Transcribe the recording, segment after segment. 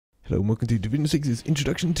Hello and welcome to Division 6's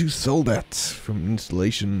Introduction to Soldat, from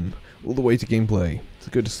installation all the way to gameplay. So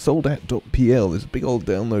go to soldat.pl, there's a big old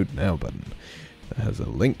download now button that has a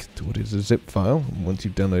link to what is a zip file, and once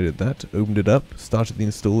you've downloaded that, opened it up, started the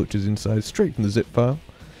install which is inside straight from the zip file.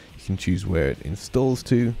 You can choose where it installs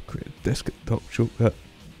to, create a desktop shortcut,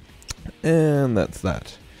 and that's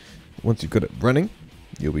that. Once you've got it running,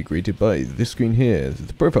 you'll be greeted by this screen here. This is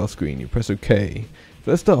the profile screen. You press OK.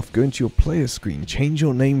 First off, go into your player screen, change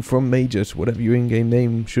your name from Major to whatever your in-game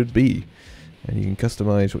name should be, and you can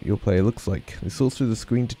customize what your player looks like. There's also the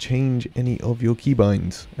screen to change any of your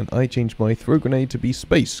keybinds, and I changed my throw grenade to be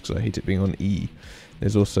space because I hate it being on E.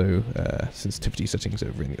 There's also sensitivity settings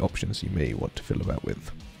over in the options you may want to fiddle about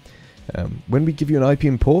with. When we give you an IP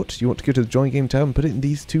import, you want to go to the Join Game tab and put it in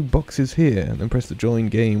these two boxes here, and then press the Join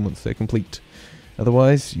Game once they're complete.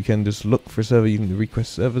 Otherwise, you can just look for a server using the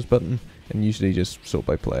Request Servers button, and usually just sort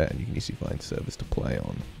by player, and you can easily find servers to play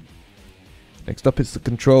on. Next up is the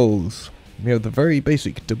controls. We have the very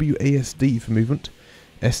basic WASD for movement,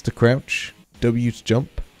 S to crouch, W to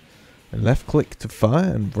jump, and left click to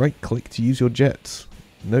fire, and right click to use your jets.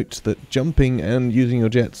 Note that jumping and using your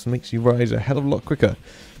jets makes you rise a hell of a lot quicker.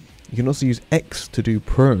 You can also use X to do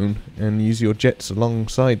prone, and use your jets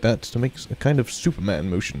alongside that to make a kind of Superman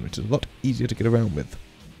motion, which is a lot easier to get around with.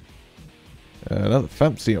 Another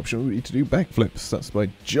fancy option would be to do backflips. That's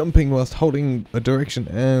by jumping whilst holding a direction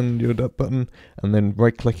and your up button, and then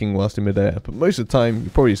right clicking whilst in midair. But most of the time,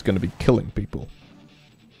 you're probably just going to be killing people.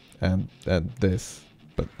 And this,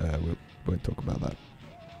 but we won't talk about that.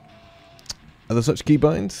 Other such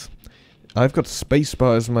keybinds. I've got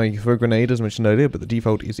spacebar as my throw grenade, as mentioned earlier, but the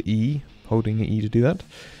default is E, holding E to do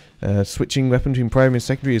that. Switching weapon between primary and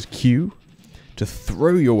secondary is Q. To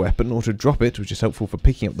throw your weapon, or to drop it, which is helpful for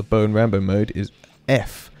picking up the bow and Rambo mode, is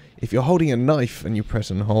F. If you're holding a knife and you press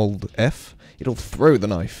and hold F, it'll throw the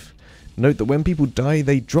knife. Note that when people die,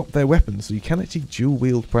 they drop their weapons, so you can actually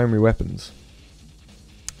dual-wield primary weapons.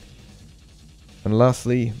 And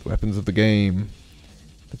lastly, the weapons of the game.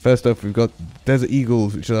 First off, we've got Desert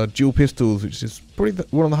Eagles, which are dual pistols, which is probably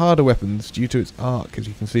one of the harder weapons due to its arc, as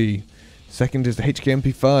you can see. Second is the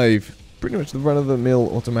HK-MP5, pretty much the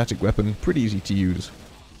run-of-the-mill automatic weapon, pretty easy to use.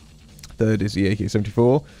 Third is the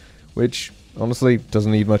AK-74, which honestly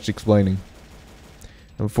doesn't need much explaining.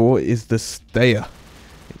 Number 4 is the Stayer.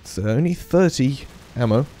 It's only 30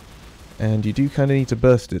 ammo, and you do kind of need to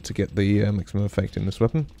burst it to get the maximum effect in this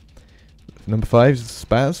weapon. Number 5 is the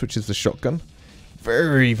Spaz, which is the shotgun.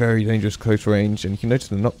 Very, very dangerous close range, and you can notice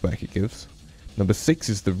the knockback it gives. Number 6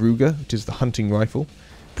 is the Ruger, which is the hunting rifle.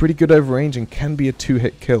 Pretty good over range and can be a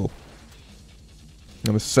 2-hit kill.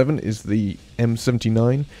 Number 7 is the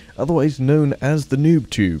M79, otherwise known as the Noob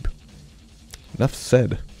Tube. Enough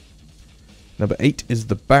said. Number 8 is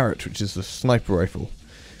the Barrett, which is the sniper rifle.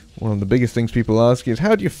 One of the biggest things people ask is,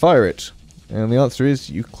 how do you fire it? And the answer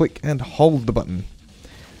is, you click and hold the button.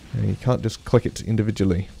 And you can't just click it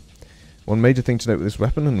individually. One major thing to note with this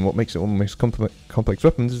weapon, and what makes it one of the most complex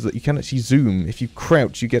weapons, is that you can actually zoom. If you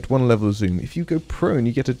crouch, you get one level of zoom. If you go prone,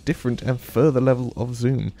 you get a different and further level of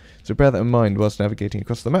zoom. So bear that in mind whilst navigating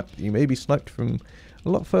across the map. You may be sniped from a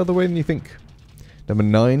lot further away than you think. Number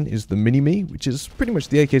 9 is the Mini-Me, which is pretty much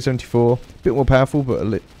the AK-74. A bit more powerful, but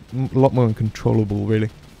a lot more uncontrollable,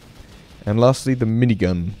 really. And lastly, the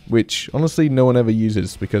Minigun, which honestly no one ever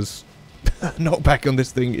uses, because knockback on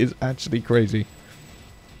this thing is actually crazy.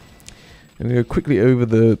 I'm going to go quickly over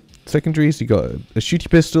the secondaries. You got a shooty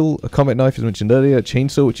pistol, a combat knife as mentioned earlier, a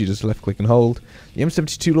chainsaw which you just left click and hold. The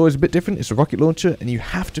M72 law is a bit different, it's a rocket launcher, and you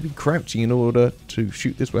have to be crouching in order to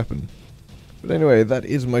shoot this weapon. But anyway, that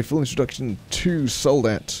is my full introduction to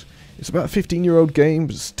Soldat. It's about a 15-year-old game,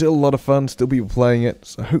 but still a lot of fun, still people playing it,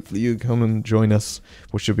 so hopefully you come and join us,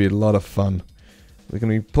 which should be a lot of fun. We're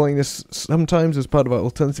going to be playing this sometimes as part of our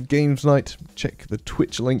alternative games night. Check the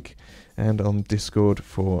Twitch link and on Discord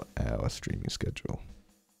for our streaming schedule.